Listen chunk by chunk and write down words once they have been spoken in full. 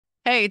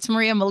Hey, it's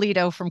Maria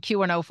Milito from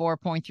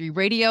Q104.3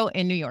 Radio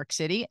in New York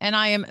City, and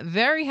I am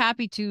very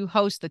happy to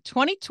host the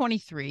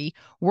 2023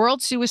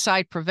 World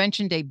Suicide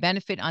Prevention Day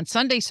benefit on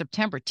Sunday,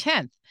 September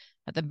 10th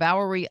at the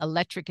Bowery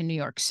Electric in New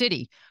York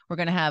City. We're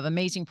going to have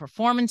amazing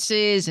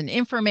performances and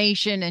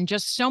information and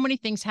just so many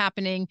things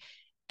happening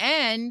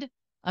and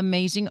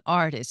amazing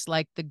artists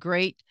like the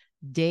great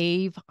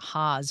Dave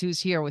Hause, who's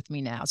here with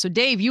me now. So,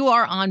 Dave, you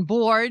are on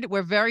board.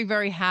 We're very,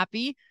 very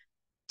happy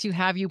to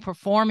have you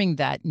performing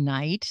that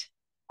night.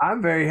 I'm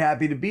very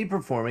happy to be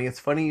performing. It's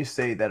funny you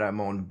say that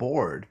I'm on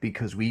board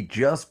because we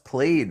just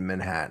played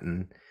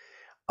Manhattan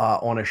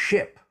on a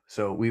ship.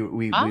 So Ah,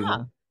 we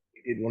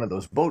did one of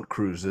those boat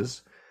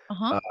cruises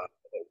uh-huh.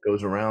 that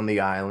goes around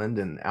the island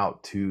and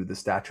out to the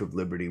Statue of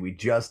Liberty. We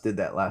just did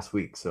that last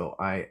week. So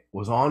I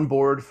was on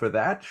board for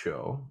that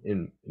show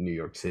in New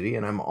York City,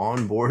 and I'm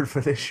on board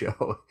for this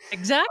show.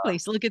 Exactly.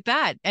 So look at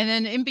that. And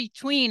then in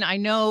between, I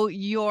know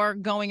you're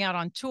going out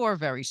on tour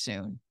very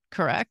soon,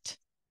 correct?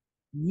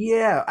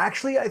 Yeah,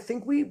 actually, I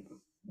think we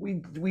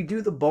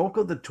do the bulk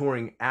of the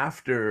touring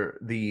after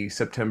the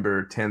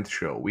September 10th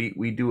show.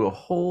 We do a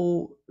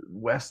whole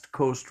West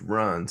Coast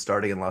run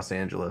starting in Los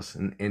Angeles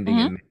and ending Hmm.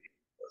 in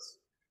Minneapolis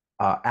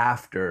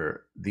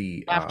after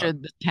the After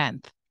the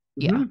 10th.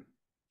 Yeah. mhm.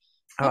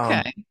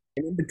 Okay.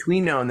 And in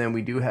between now and then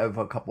we do have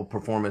a couple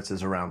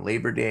performances around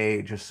Labor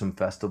Day, just some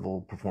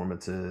festival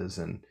performances,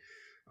 and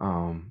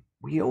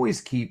we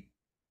always keep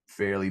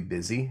fairly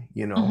busy,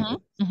 Hmm.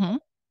 Hmm.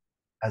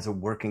 as a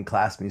working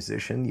class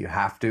musician, you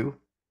have to.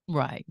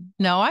 Right.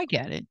 No, I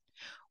get it.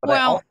 But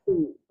Well,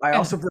 I yeah.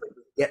 also feel like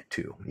we get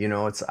to,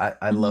 it's I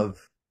Hmm.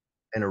 love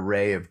an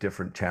array of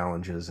different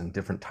challenges and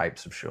different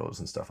types of shows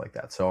and stuff like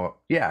that. So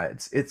yeah,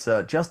 it's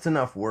just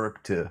enough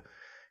work to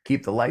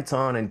keep the lights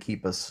on and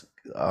keep us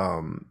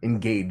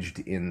engaged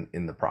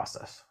in the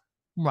process.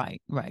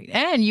 Right, right.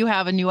 And you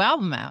have a new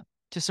album out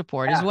to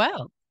support as Yeah,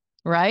 well,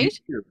 we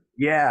right? do.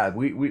 Yeah,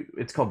 we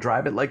it's called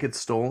Drive It Like It's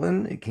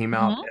Stolen. It came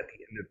out Hmm. at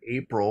the end of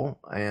April,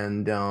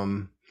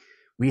 and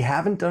we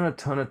haven't done a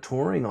ton of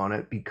touring on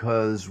it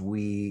because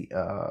we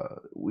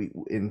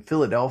in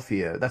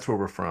Philadelphia, that's where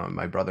we're from.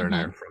 My brother and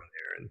I Hmm. are from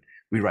there, and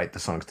we write the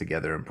songs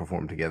together and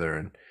perform together.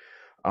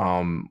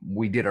 And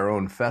we did our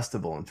own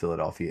festival in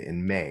Philadelphia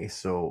in May,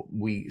 so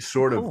we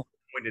sort of Cool.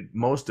 pointed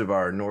most of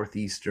our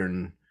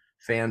northeastern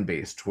fan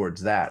base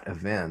towards that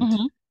event.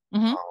 Hmm.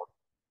 Hmm.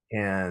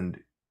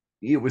 And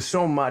it was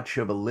so much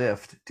of a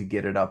lift to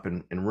get it up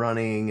and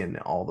running, and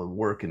all the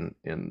work and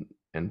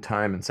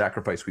time and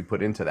sacrifice we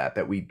put into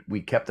that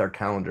we kept our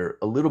calendar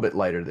a little bit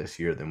lighter this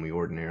year than we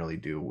ordinarily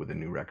do with a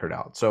new record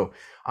out. So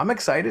I'm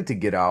excited to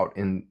get out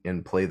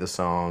and play the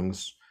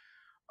songs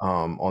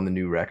on the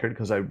new record,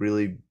 because I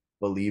really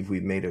believe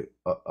we've made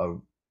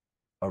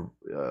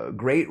a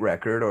great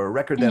record, or a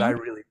record Hmm.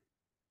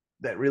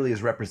 that really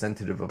is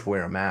representative of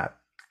where I'm at.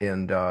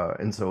 And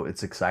so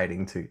it's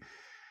exciting to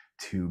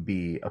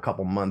be a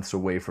couple months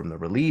away from the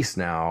release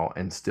now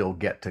and still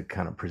get to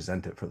kind of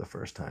present it for the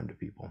first time to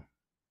people.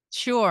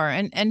 Sure.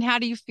 And how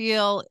do you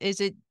feel? Is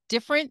it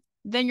different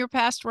than your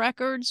past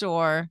records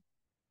or?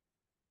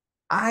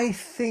 I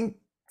think,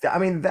 I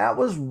mean, that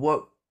was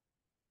what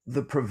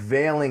the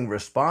prevailing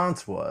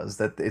response was,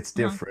 that it's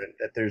Uh-huh. different,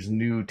 that there's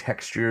new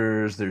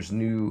textures, there's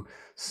new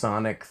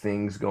sonic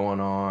things going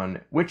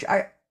on, which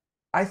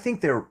I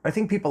think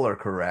people are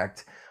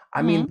correct.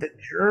 I Hmm. mean, the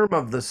germ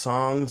of the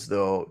songs,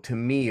 though, to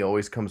me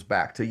always comes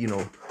back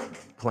to,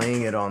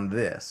 playing it on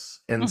this.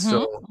 And Hmm.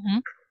 so Hmm.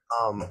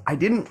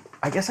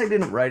 I guess I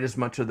didn't write as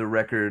much of the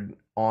record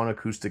on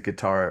acoustic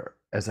guitar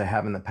as I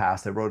have in the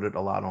past. I wrote it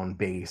a lot on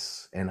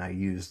bass, and I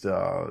used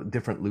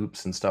different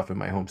loops and stuff in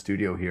my home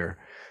studio here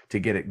to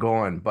get it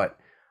going. But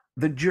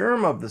the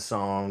germ of the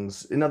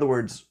songs, in other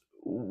words,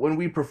 when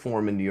we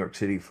perform in New York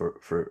City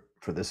for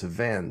this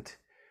event,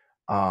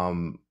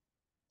 um,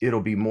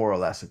 it'll be more or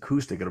less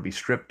acoustic. It'll be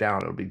stripped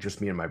down. It'll be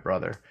just me and my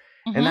brother.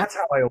 And Hmm. that's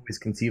how I always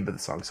conceive of the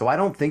song. So I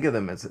don't think of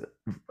them as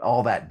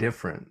all that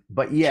different.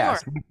 But Sure.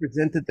 yes, we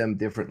presented them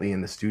differently in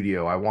the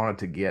studio. I wanted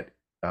to get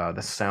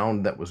the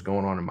sound that was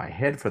going on in my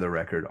head for the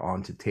record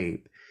onto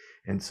tape.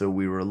 And so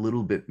we were a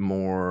little bit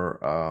more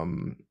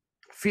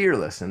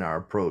fearless in our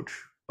approach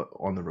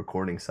on the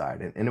recording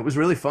side. And it was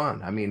really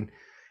fun. I mean,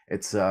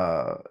 it's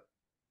uh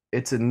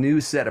it's a new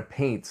set of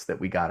paints that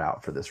we got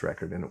out for this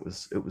record, and it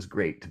was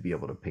great to be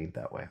able to paint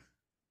that way.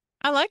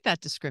 I like that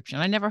description.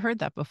 I never heard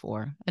that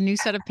before. A new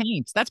set of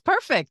paints. That's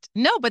perfect.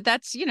 No, but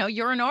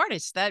you're an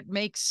artist.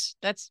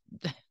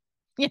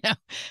 You know,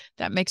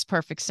 that makes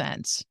perfect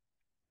sense.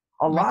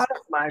 A Makes lot of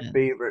perfect my sense.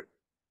 favorite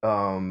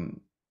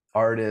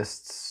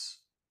artists,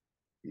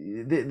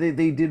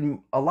 they did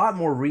a lot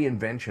more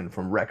reinvention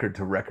from record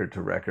to record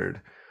to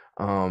record,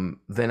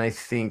 than I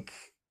think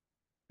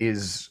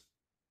is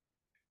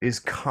is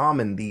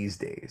common these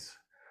days.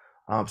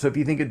 So if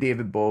you think of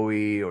David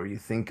Bowie, or you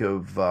think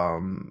of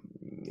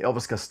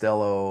Elvis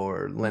Costello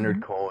or Leonard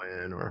Mhm.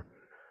 Cohen, or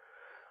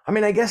I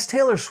mean, I guess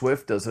Taylor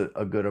Swift does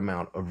a good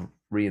amount of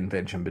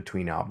reinvention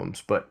between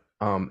albums, but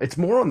it's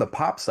more on the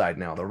pop side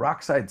now. The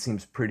rock side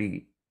seems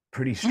pretty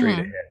straight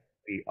Mhm. ahead.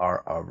 We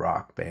are a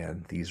rock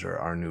band. These are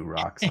our new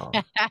rock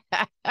songs.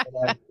 And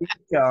I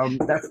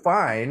think that's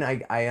fine.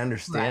 I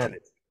understand Right.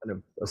 it's kind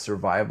of a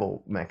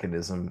survival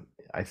mechanism,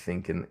 I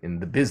think, in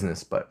the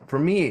business. But for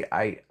me,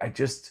 I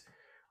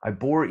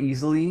bore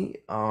easily,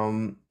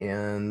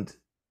 and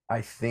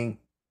I think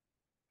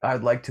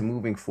I'd like to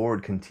moving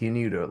forward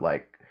continue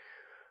to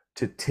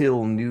to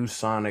till new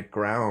sonic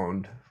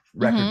ground,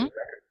 record to Hmm.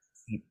 record,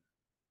 keep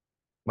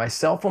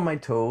myself on my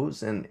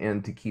toes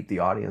and to keep the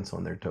audience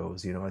on their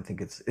toes. I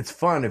think it's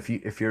fun if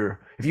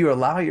you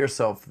allow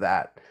yourself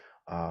that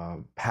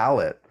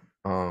palette,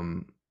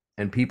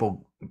 and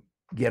people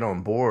get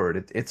on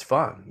board. It's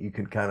fun. You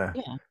can kind of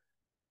Yeah.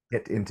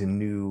 get into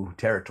new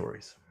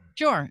territories.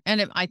 Sure.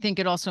 And I think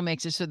it also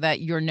makes it so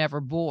that you're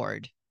never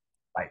bored.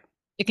 Right.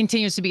 It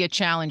continues to be a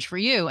challenge for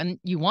you, and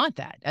you want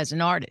that as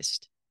an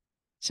artist.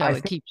 So I it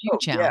think keeps you so.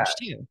 Yeah. challenged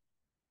too.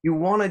 You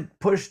want to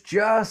push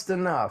just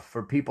enough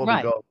for people to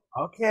Right. go,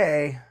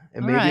 okay.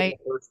 And All maybe in right.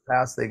 the first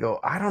pass they go,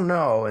 I don't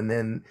know. And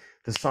then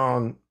the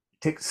song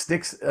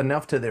sticks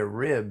enough to their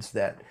ribs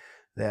that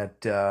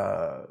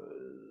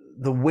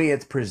the way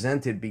it's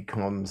presented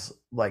becomes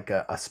like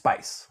a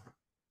spice.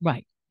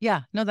 Right.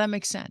 Yeah. No, that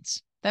makes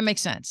sense. That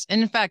makes sense.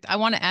 And in fact, I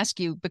want to ask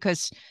you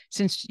because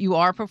since you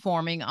are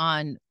performing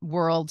on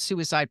World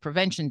Suicide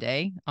Prevention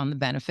Day on the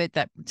benefit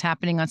that's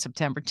happening on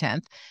September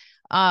 10th,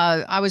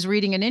 I was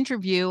reading an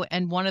interview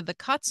and one of the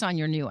cuts on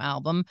your new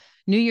album,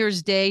 New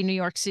Year's Day, New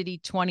York City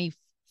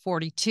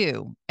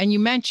 2042, and you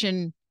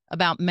mentioned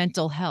about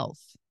mental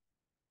health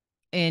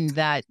in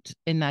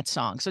that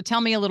song. So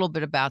tell me a little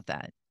bit about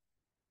that.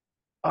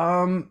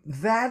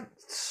 That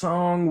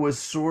song was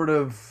sort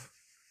of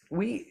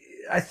we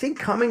I think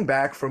coming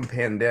back from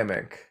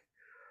pandemic,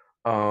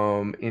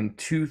 in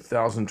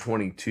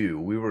 2022,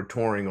 we were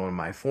touring on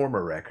my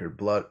former record,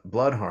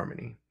 Blood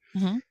Harmony,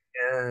 Hmm.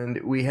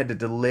 and we had to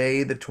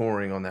delay the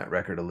touring on that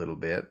record a little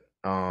bit.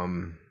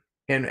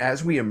 And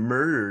as we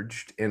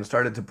emerged and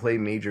started to play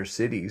major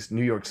cities,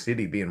 New York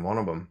City being one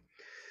of them,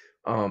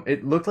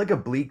 it looked like a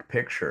bleak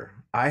picture.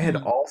 I had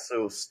Hmm.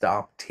 also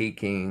stopped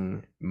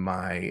taking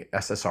my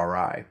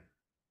SSRI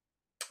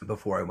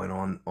before I went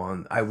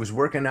on. I was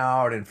working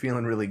out and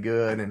feeling really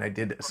good, and I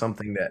did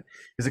something that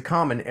is a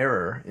common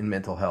error in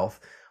mental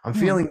health. I'm Hmm.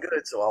 feeling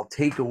good, so I'll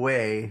take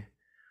away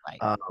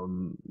Right.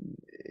 um,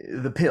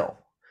 the pill.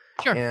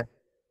 Sure. And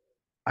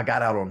I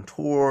got out on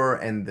tour,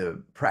 and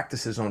the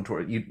practices on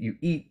tour, you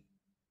eat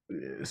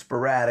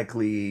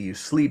sporadically, you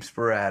sleep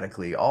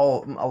sporadically. A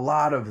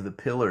lot of the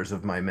pillars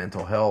of my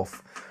mental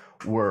health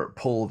were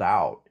pulled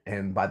out.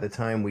 And by the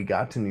time we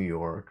got to New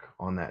York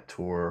on that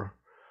tour,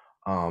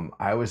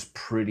 I was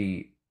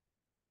pretty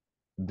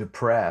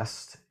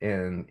depressed,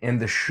 and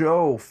the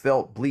show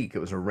felt bleak. It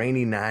was a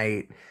rainy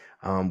night.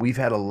 We've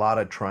had a lot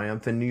of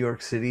triumph in New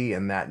York City,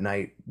 and that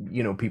night,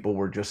 people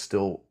were just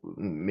still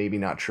maybe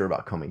not sure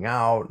about coming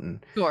out.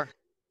 And Sure.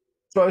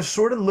 so I was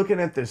sort of looking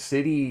at the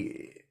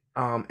city,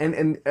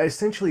 and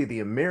essentially the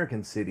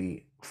American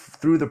city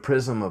through the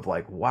prism of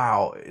like,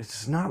 wow,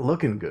 it's not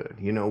looking good.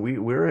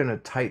 We're in a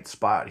tight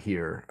spot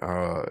here,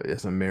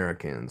 as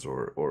Americans,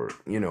 or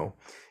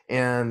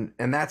and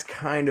that's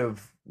kind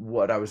of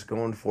what I was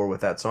going for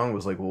with that song.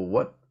 Was like, well,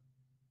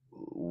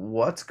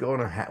 what's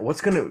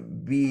gonna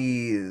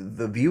be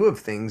the view of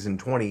things in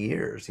 20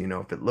 years?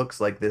 If it looks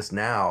like this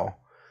now,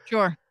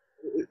 Sure.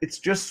 it's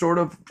just sort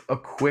of a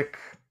quick,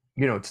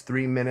 it's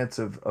 3 minutes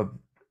of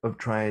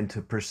trying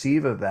to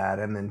perceive of that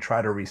and then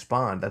try to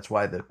respond. That's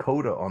why the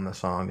coda on the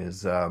song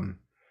is,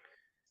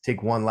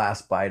 take one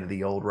last bite of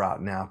the old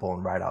rotten apple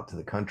and ride out to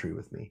the country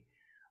with me.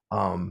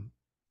 Um,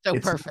 So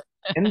it's not perfect.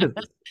 the end of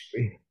the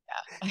story.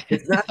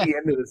 It's not the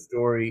end of the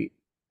story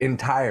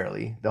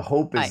entirely. The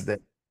hope Right. is that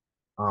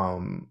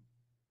um,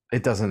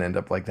 it doesn't end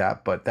up like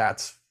that, but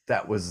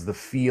that was the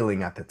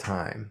feeling at the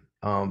time.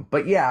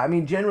 But yeah, I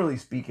mean, generally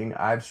speaking,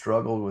 I've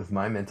struggled with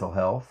my mental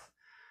health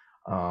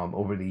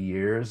over the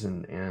years,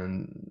 and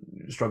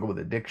struggled with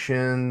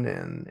addiction,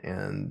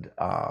 and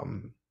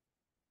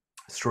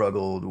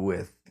struggled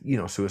with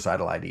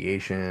suicidal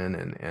ideation,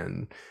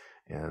 and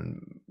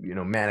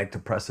manic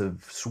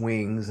depressive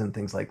swings and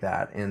things like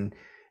that. And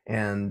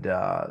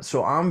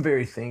so I'm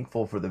very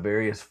thankful for the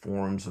various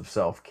forms of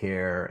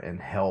self-care and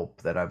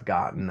help that I've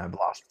gotten. I've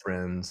lost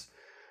friends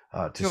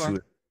to Sure.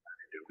 suicide.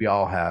 We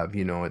all have,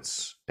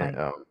 it's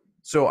Right.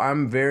 so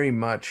I'm very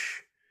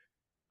much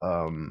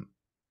um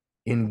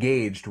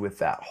engaged with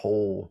that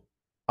whole.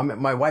 I mean,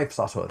 my wife's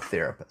also a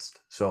therapist,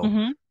 so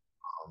Hmm.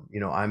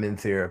 I'm in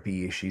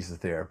therapy, she's a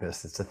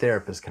therapist. It's a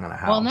therapist kind of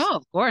Well, house. no,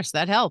 of course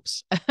that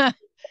helps. That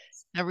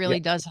Yeah. really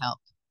does help.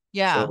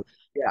 Yeah. So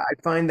yeah, I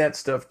find that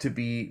stuff to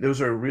be,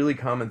 those are really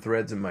common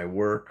threads in my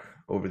work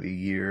over the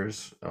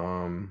years.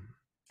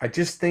 I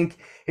just think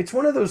it's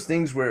one of those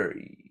things where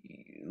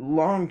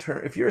long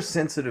term, if you're a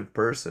sensitive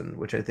person,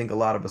 which I think a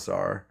lot of us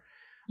are,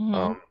 Hmm.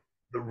 um,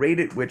 the rate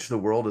at which the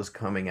world is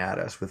coming at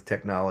us with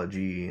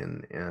technology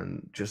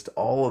and just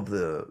all of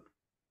the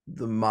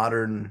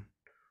modern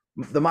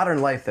the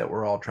modern life that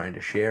we're all trying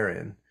to share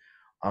in,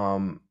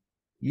 um,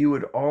 you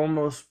would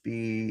almost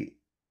be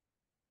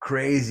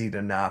crazy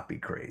to not be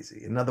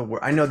crazy. In other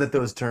words, I know that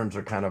those terms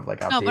are kind of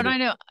like No, but outdated. I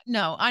know,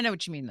 no, I know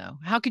what you mean though.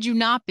 How could you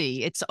not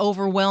be? It's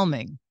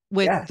overwhelming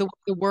with Yes,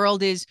 the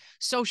world is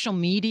social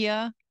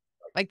media.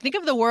 Like think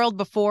of the world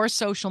before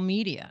social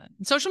media.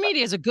 And social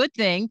media is a good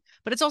thing,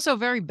 but it's also a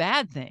very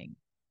bad thing,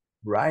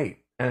 right.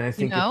 And I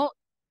you think it's know?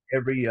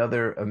 every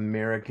other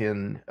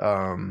American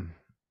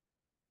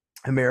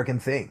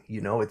thing,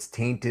 it's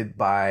tainted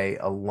by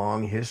a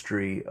long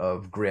history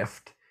of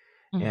grift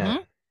and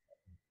Hmm.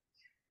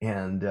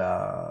 and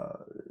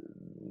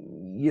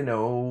you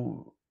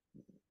know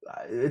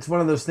it's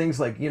one of those things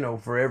like,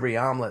 for every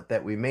omelet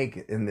that we make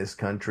in this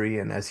country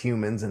and as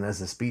humans and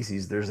as a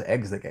species, there's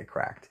eggs that get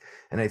cracked.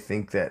 And I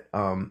think that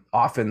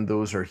often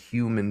those are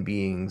human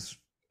beings,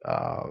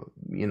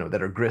 that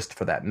are grist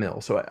for that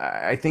mill. So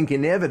I think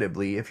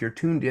inevitably, if you're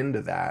tuned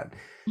into that,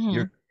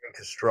 you're Hmm. going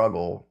to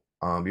struggle.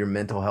 Your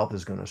mental health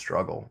is going to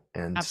struggle.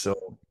 And so,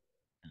 Absolutely.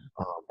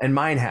 and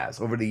mine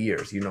has over the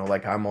years,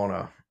 like I'm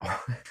on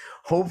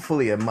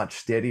hopefully a much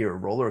steadier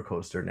roller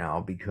coaster now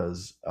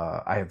because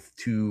I have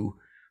two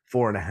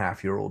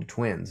 4.5-year-old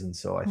twins. And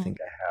so I Mhm. think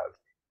I have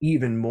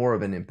even more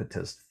of an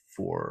impetus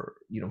for,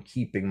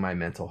 keeping my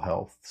mental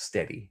health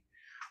steady.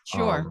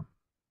 Sure. Um,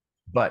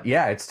 but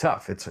yeah, it's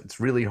tough. It's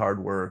really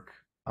hard work.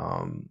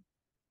 Um,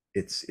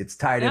 it's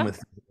tied in Yeah. with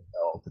physical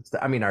health.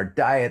 I mean, our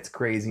diet's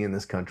crazy in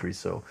this country.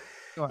 So,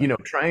 Sure.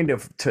 trying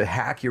to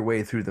hack your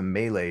way through the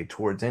melee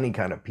towards any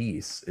kind of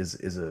peace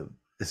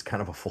is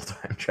kind of a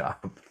full-time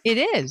job. It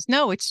is.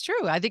 No, it's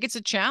true. I think it's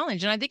a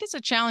challenge. And I think it's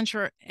a challenge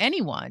for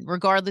anyone,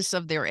 regardless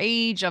of their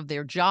age, of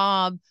their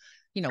job,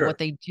 what Sure.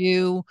 they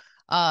do,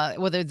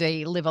 whether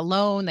they live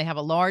alone, they have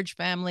a large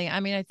family. I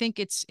mean, I think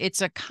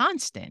it's a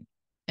constant.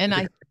 And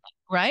Yeah.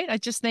 right? I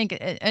just think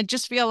I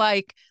just feel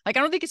like I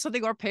don't think it's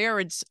something our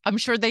parents, I'm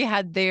sure they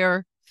had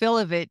their fill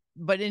of it,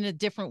 but in a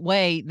different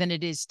way than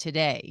it is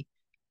today.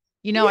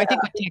 I Yeah.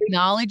 think with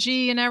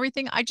technology and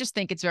everything, I just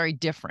think it's very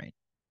different.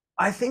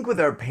 I think with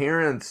our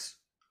parents,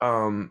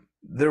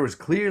 there was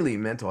clearly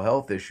mental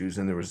health issues,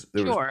 and there was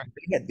Sure.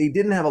 they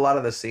didn't have a lot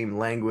of the same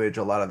language,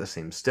 a lot of the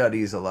same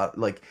studies, a lot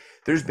like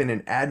there's been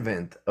an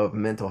advent of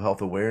mental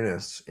health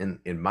awareness in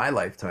my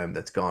lifetime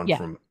that's gone Yeah.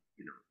 from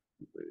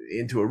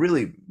into a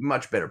really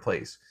much better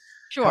place.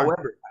 Sure.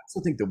 However, I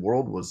also think the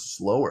world was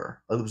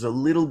slower. It was a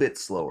little bit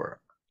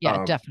slower. Yeah,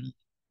 Um, definitely.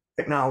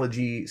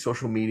 Technology,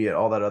 social media,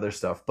 all that other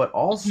stuff, but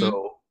Hmm.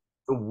 also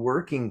the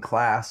working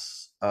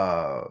class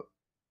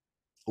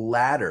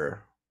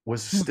ladder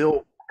was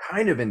still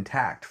kind of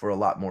intact for a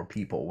lot more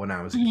people when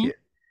I was a Hmm. kid.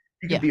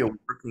 You could Yeah, be a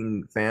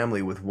working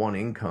family with one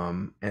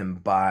income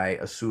and buy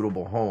a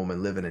suitable home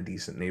and live in a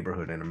decent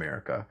neighborhood in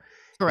America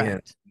in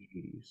correct. the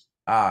 80s.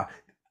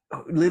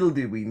 Little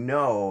did we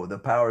know the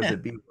powers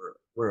that be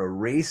were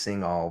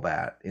erasing all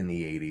that in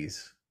the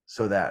 80s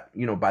so that,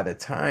 by the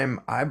time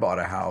I bought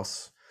a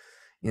house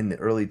in the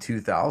early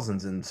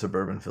 2000s in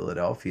suburban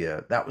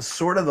Philadelphia, that was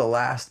sort of the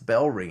last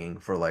bell ringing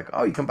for like,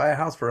 oh, you can buy a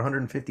house for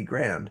 150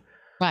 grand.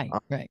 Right,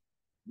 Um, right.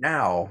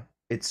 Now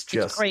it's It's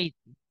just, crazy.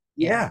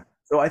 Yeah. yeah.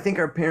 So I think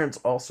our parents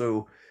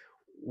also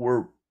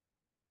were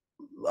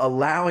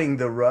allowing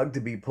the rug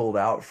to be pulled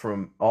out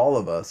from all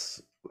of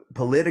us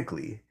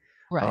politically.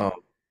 Right. Um,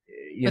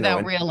 Without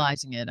and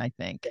realizing it, I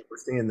think. we're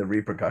seeing the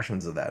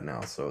repercussions of that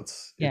now. So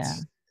it's Yeah.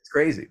 it's it's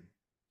crazy.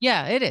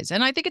 Yeah, it is.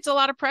 And I think it's a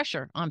lot of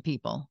pressure on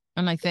people.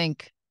 And I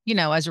think,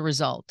 as a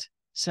result.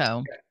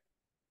 So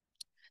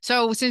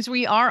since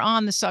we are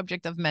on the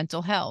subject of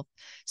mental health,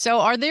 so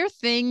are there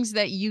things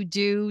that you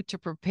do to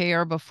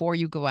prepare before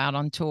you go out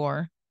on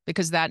tour?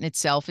 Because that in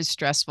itself is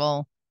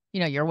stressful.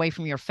 You're away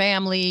from your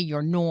family,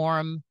 your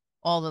norm,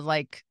 all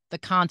the the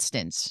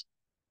constants.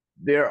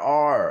 There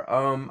are.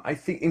 I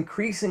think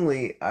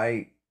increasingly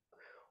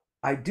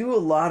I do a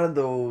lot of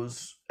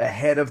those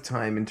ahead of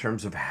time in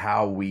terms of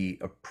how we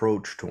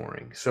approach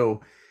touring.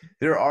 So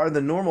there are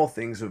the normal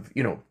things of,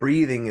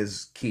 breathing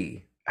is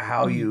key.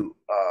 How Mhm. you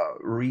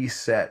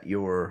reset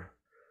your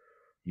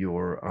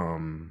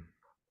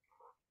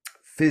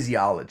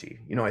physiology.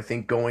 I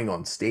think going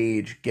on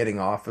stage, getting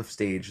off of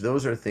stage,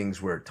 those are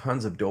things where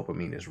tons of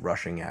dopamine is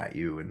rushing at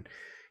you and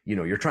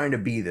you're trying to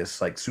be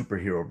this like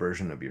superhero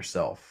version of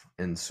yourself.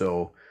 And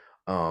so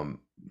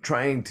um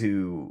trying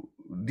to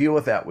deal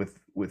with that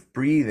with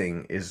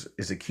breathing is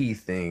a key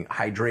thing.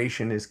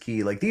 Hydration is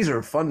key. Like these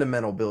are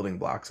fundamental building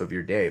blocks of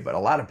your day, but a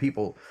lot of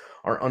people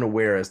are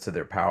unaware as to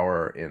their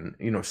power and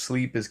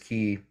sleep is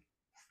key.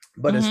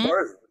 But as Mhm.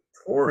 far as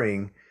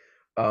touring,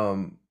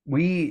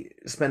 we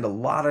spend a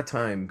lot of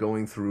time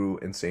going through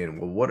and saying,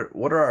 well,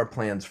 what are our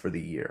plans for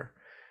the year?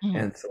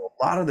 Mhm. And so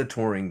a lot of the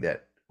touring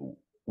that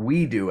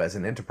we do as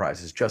an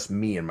enterprise is just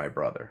me and my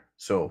brother.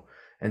 So,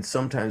 and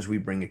sometimes we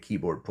bring a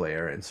keyboard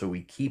player, and so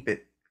we keep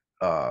it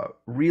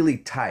really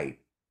tight.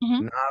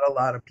 Mhm. Not a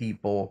lot of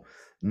people,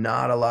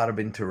 not a lot of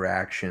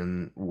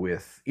interaction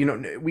with,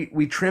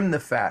 we trim the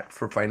fat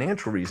for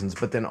financial reasons,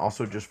 but then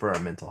also just for our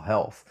mental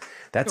health.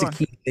 That's a Sure.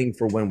 key thing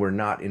for when we're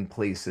not in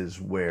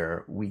places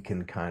where we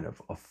can kind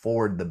of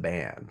afford the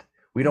band.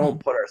 We don't Mhm.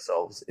 put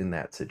ourselves in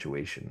that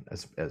situation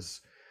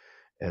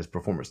as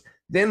performers.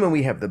 Then when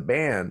we have the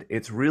band,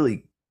 it's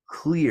really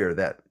clear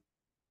that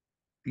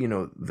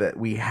that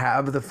we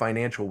have the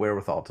financial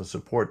wherewithal to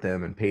support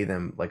them and pay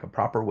them like a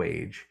proper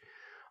wage.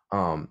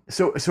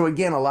 So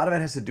again, a lot of it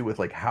has to do with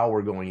like how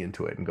we're going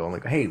into it and going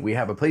like, hey, we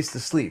have a place to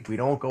sleep. We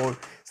don't go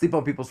sleep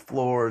on people's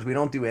floors. We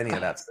don't do any of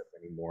that stuff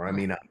anymore. I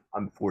mean,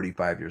 I'm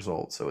 45 years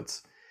old, so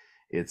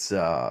it's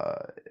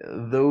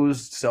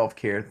those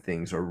self-care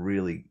things are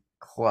really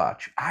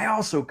clutch. I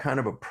also kind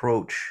of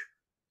approach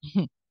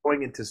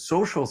going into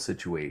social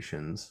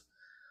situations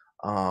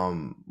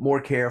more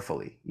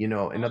carefully. In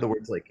other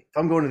words, like if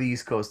I'm going to the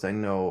East Coast, I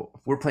know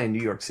if we're playing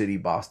New York City,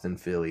 Boston,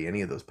 Philly,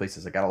 any of those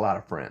places, I got a lot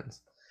of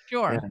friends.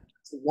 Sure. And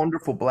it's a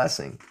wonderful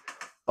blessing,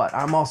 but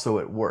I'm also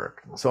at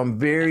work. So I'm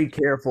very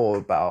careful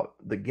about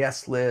the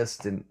guest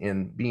list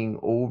and being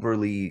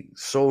overly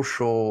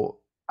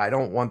social. I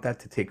don't want that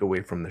to take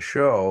away from the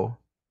show.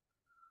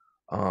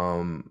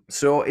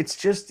 So it's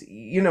just,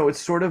 it's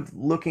sort of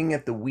looking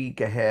at the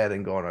week ahead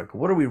and going like,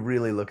 what are we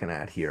really looking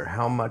at here?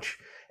 How much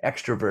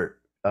extrovert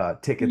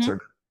tickets are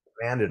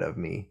demanded of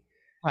me?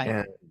 Right.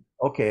 And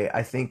okay,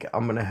 I think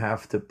I'm gonna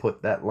have to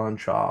put that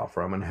lunch off,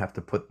 or I'm gonna have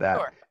to put that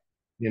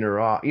dinner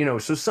off.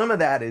 So some of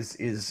that is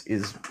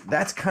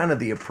that's kind of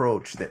the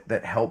approach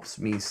that helps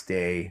me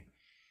stay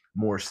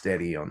more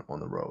steady on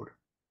the road.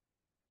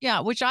 Yeah,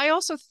 which I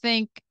also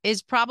think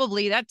is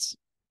probably that's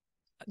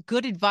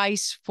good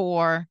advice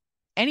for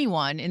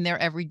anyone in their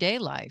everyday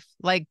life.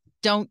 Like,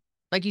 don't,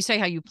 like you say,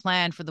 how you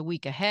plan for the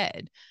week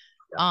ahead.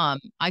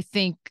 I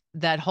think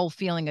that whole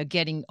feeling of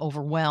getting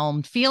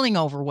overwhelmed, feeling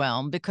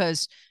overwhelmed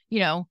because,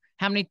 how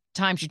many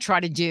times you try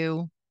to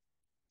do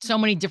so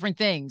many different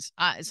things.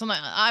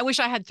 I wish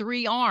I had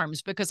 3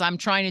 arms because I'm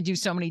trying to do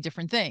so many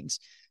different things.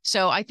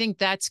 So I think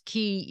that's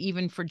key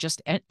even for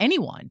just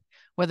anyone,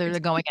 whether they're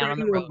going out on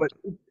the road. But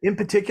in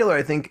particular,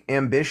 I think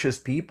ambitious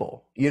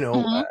people,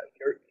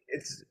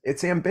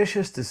 it's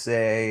ambitious to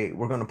say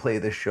we're going to play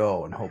this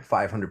show and hope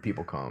 500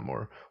 people come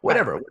or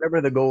whatever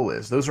the goal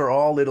is. Those are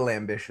all little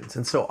ambitions,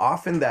 and so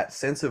often that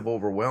sense of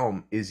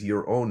overwhelm is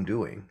your own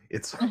doing.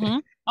 It's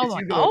oh,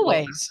 you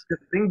always the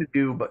thing to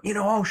do, but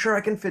oh, sure,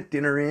 I can fit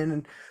dinner in,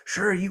 and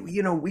sure,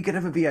 we could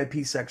have a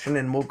VIP section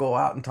and we'll go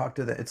out and talk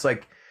to them. It's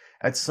like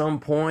at some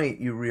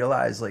point you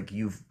realize like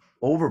you've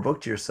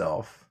overbooked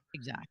yourself.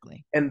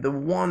 Exactly. And the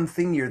one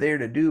thing you're there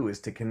to do is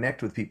to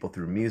connect with people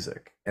through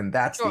music, and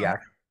that's the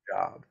actual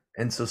job.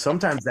 And so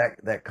sometimes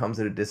that comes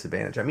at a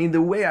disadvantage. I mean,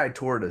 the way I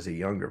toured as a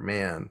younger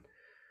man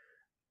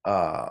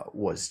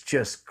was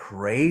just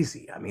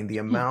crazy. I mean, the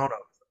amount of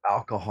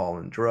alcohol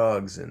and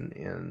drugs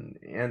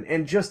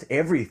and just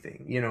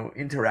everything,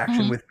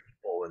 interaction with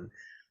people and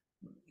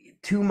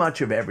too much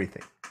of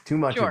everything. Too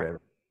much of everything.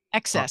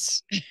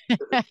 Excess.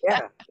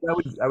 Yeah.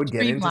 I would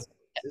get into San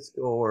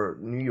Francisco or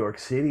New York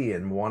City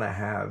and want to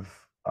have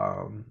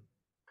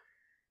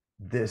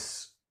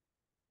this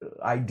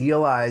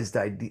idealized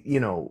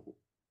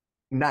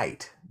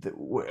night that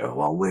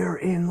we're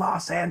in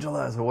Los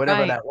Angeles or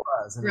whatever that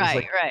was, and it was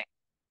like,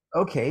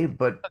 okay,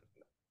 but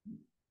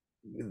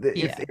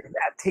if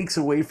that takes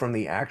away from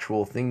the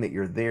actual thing that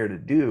you're there to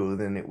do,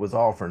 then it was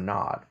all for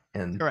naught.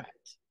 And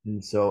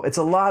so it's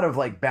a lot of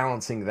like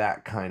balancing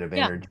that kind of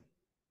energy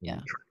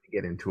and trying to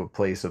get into a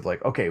place of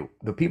like, okay,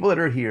 the people that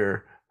are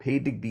here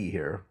paid to be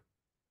here,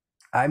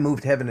 I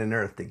moved heaven and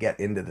earth to get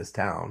into this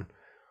town.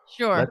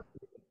 Let's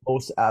get the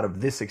most out of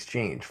this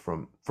exchange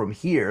from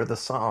here, the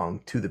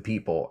song, to the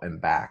people and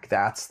back.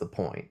 That's the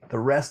point. The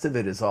rest of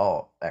it is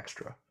all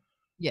extra.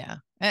 Yeah.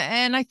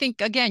 And I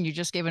think, again, you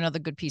just gave another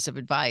good piece of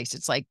advice.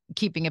 It's like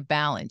keeping it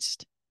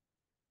balanced.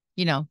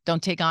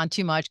 Don't take on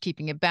too much,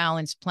 keeping it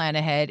balanced, plan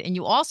ahead. And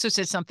you also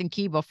said something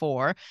key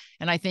before,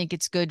 and I think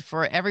it's good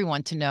for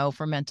everyone to know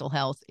for mental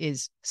health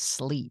is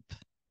sleep.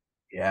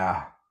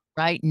 Yeah.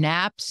 Right?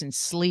 Naps and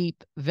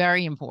sleep,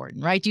 very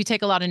important, right? Do you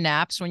take a lot of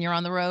naps when you're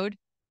on the road?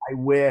 I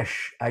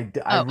wish. I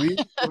really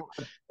don't.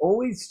 I've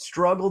always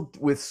struggled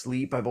with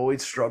sleep. I've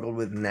always struggled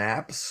with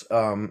naps.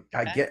 I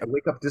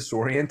wake up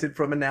disoriented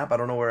from a nap. I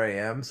don't know where I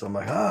am. So I'm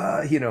like,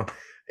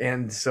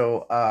 and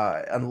so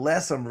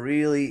unless I'm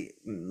really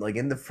like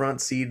in the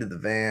front seat of the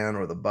van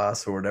or the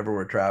bus or whatever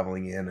we're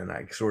traveling in and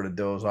I sort of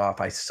doze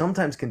off, I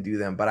sometimes can do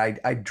them, but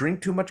I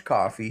drink too much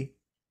coffee.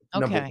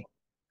 Okay.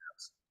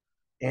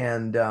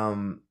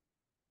 And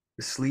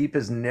sleep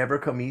has never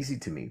come easy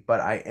to me, but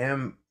I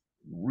am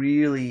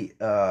really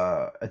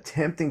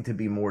attempting to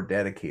be more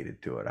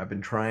dedicated to it. I've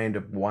been trying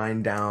to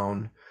wind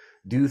down,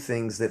 do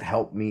things that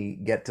help me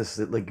get to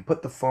sleep, like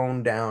put the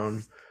phone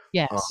down.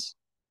 Yes.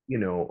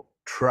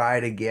 Try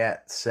to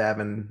get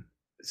 7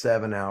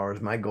 hours.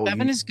 My goal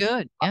 7 is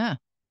good. Yeah.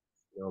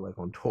 Like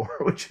on tour,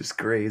 which is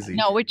crazy.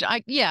 No,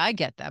 I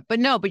get that. But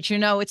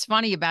it's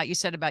funny you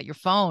said about your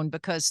phone,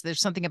 because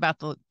there's something about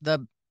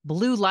the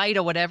blue light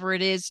or whatever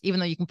it is, even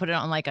though you can put it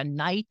on like a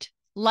night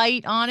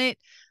light on it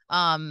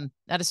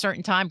at a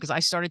certain time, because I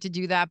started to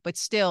do that, but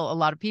still a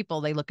lot of people,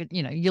 they look at,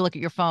 you look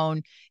at your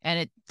phone and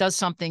it does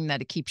something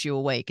that it keeps you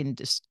awake and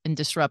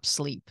disrupts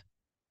sleep.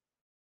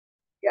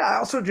 Yeah, I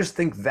also just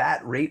think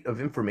that rate of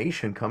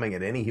information coming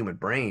at any human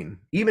brain,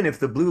 even if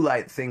the blue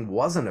light thing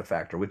wasn't a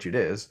factor, which it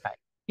is, Right.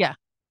 Yeah,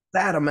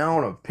 that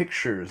amount of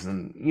pictures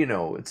and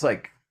it's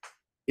like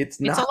it's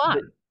it's a not lot.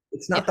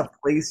 it's not It's the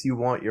place you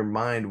want your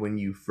mind when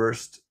you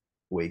first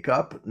wake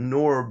up,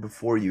 nor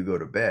before you go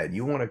to bed.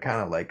 You want to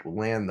kind of like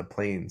land the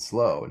plane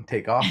slow and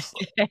take off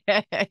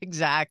slow.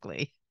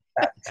 exactly.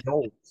 That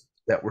jolt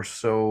that we're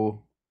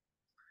so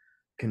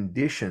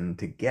conditioned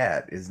to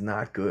get is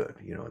not good.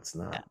 Yeah, It's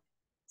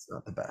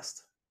not the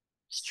best.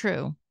 it's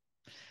true.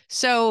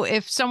 So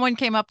if someone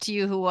came up to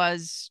you who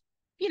was,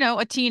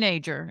 a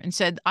teenager and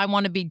said, "I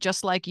want to be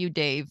just like you,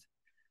 Dave,"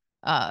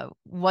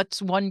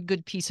 what's one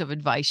good piece of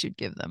advice you'd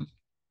give them?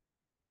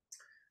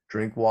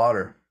 Drink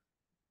water.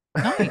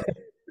 Nice.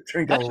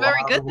 Drink a That's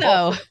very lot good of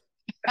though.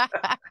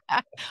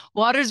 water.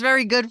 Water's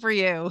very good for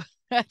you.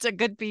 That's a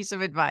good piece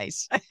of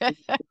advice.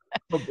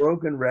 A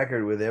broken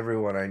record with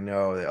everyone I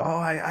know. Oh,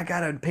 I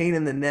got a pain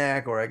in the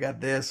neck, or I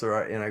got this,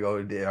 and I go,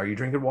 are you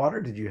drinking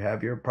water? Did you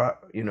have your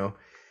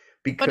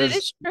But it because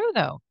is true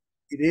though.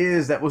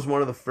 that was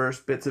one of the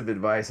first bits of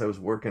advice I was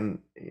working.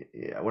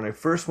 Yeah, when I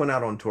first went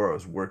out on tour, I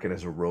was working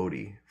as a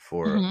roadie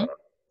for a Hmm.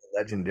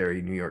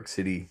 legendary New York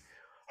City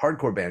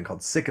hardcore band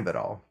called Sick of It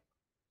All.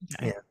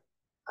 Okay.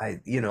 And I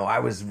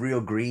was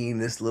real green,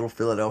 this little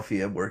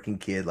Philadelphia working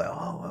kid, like,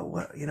 oh,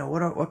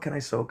 well, what can I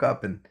soak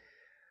up? And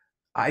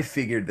I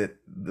figured that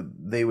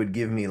they would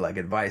give me like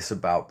advice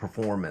about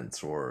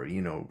performance or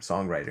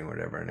songwriting or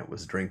whatever, and it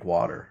was drink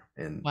water.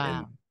 And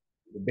Wow.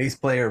 the bass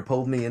player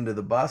pulled me into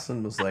the bus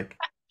and was like,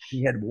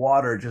 he had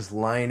water just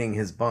lining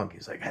his bunk.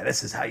 He's like, hey,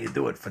 this is how you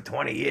do it for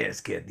 20 years,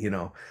 kid.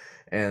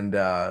 And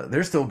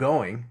they're still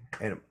going,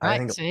 and I Right.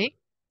 think a See,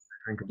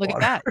 drink of look at water.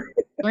 that.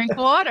 Drink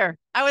water.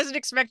 I wasn't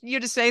expecting you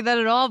to say that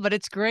at all, but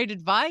it's great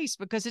advice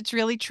because it's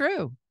really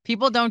true.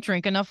 People don't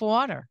drink enough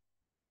water.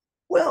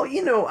 Well,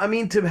 I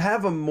mean, to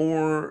have a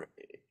more,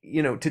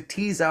 to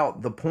tease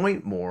out the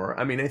point more,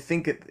 I mean, I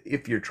think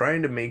if you're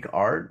trying to make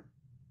art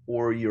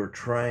or you're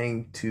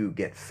trying to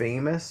get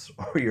famous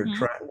or you're Hmm.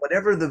 trying,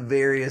 whatever the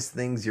various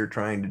things you're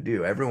trying to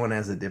do, everyone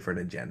has a different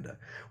agenda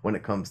when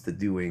it comes to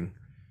doing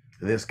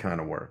this kind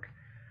of work.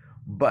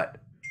 But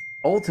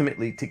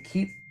ultimately, to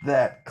keep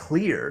that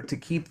clear, to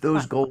keep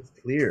those Right. goals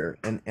clear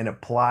and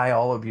apply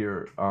all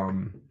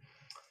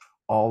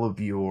of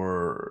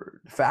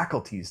your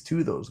faculties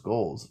to those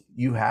goals,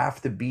 you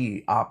have to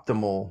be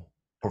optimal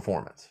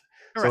performance.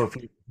 So if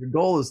Correct. your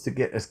goal is to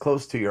get as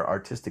close to your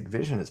artistic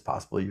vision as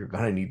possible, you're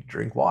going to need to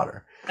drink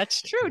water.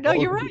 That's If true. your No,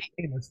 goal is you're to be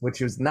famous,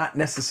 which is not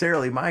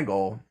necessarily my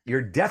goal,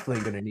 you're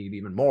definitely going to need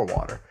even more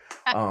water.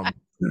 right. Um,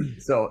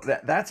 so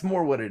that's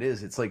more what it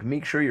is. It's like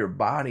make sure your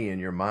body and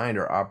your mind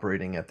are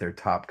operating at their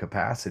top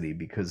capacity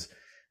because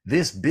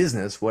this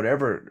business,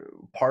 whatever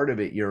part of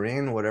it you're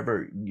in,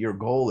 whatever your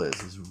goal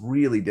is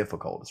really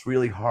difficult. It's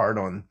really hard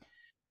on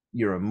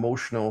your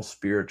emotional,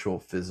 spiritual,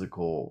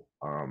 physical,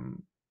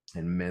 and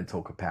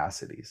mental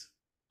capacities.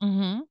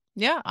 Hmm.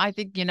 Yeah, I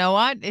think you know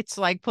what? It's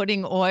like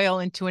putting oil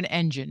into an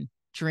engine.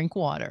 Drink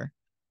water.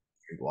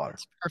 Drink water.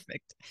 It's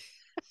perfect.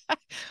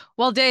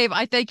 Well, Dave,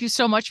 I thank you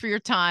so much for your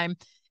time.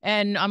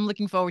 And I'm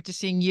looking forward to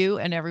seeing you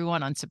and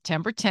everyone on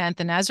September 10th.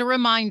 And as a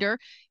reminder,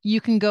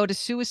 you can go to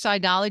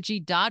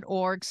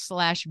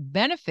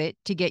suicidology.org/benefit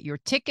to get your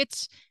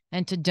tickets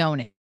and to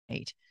donate.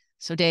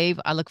 So, Dave,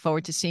 I look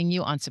forward to seeing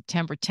you on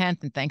September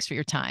 10th. And thanks for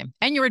your time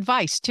and your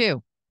advice,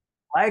 too.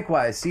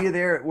 Likewise, see you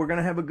there. We're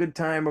gonna have a good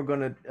time. We're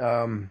gonna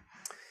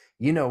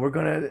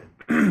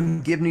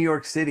give New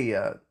York City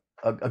a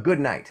good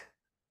night.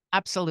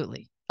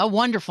 Absolutely. A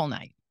wonderful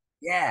night.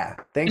 Yeah.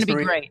 Going Thanks, to be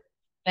Maria. great.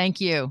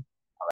 Thank you.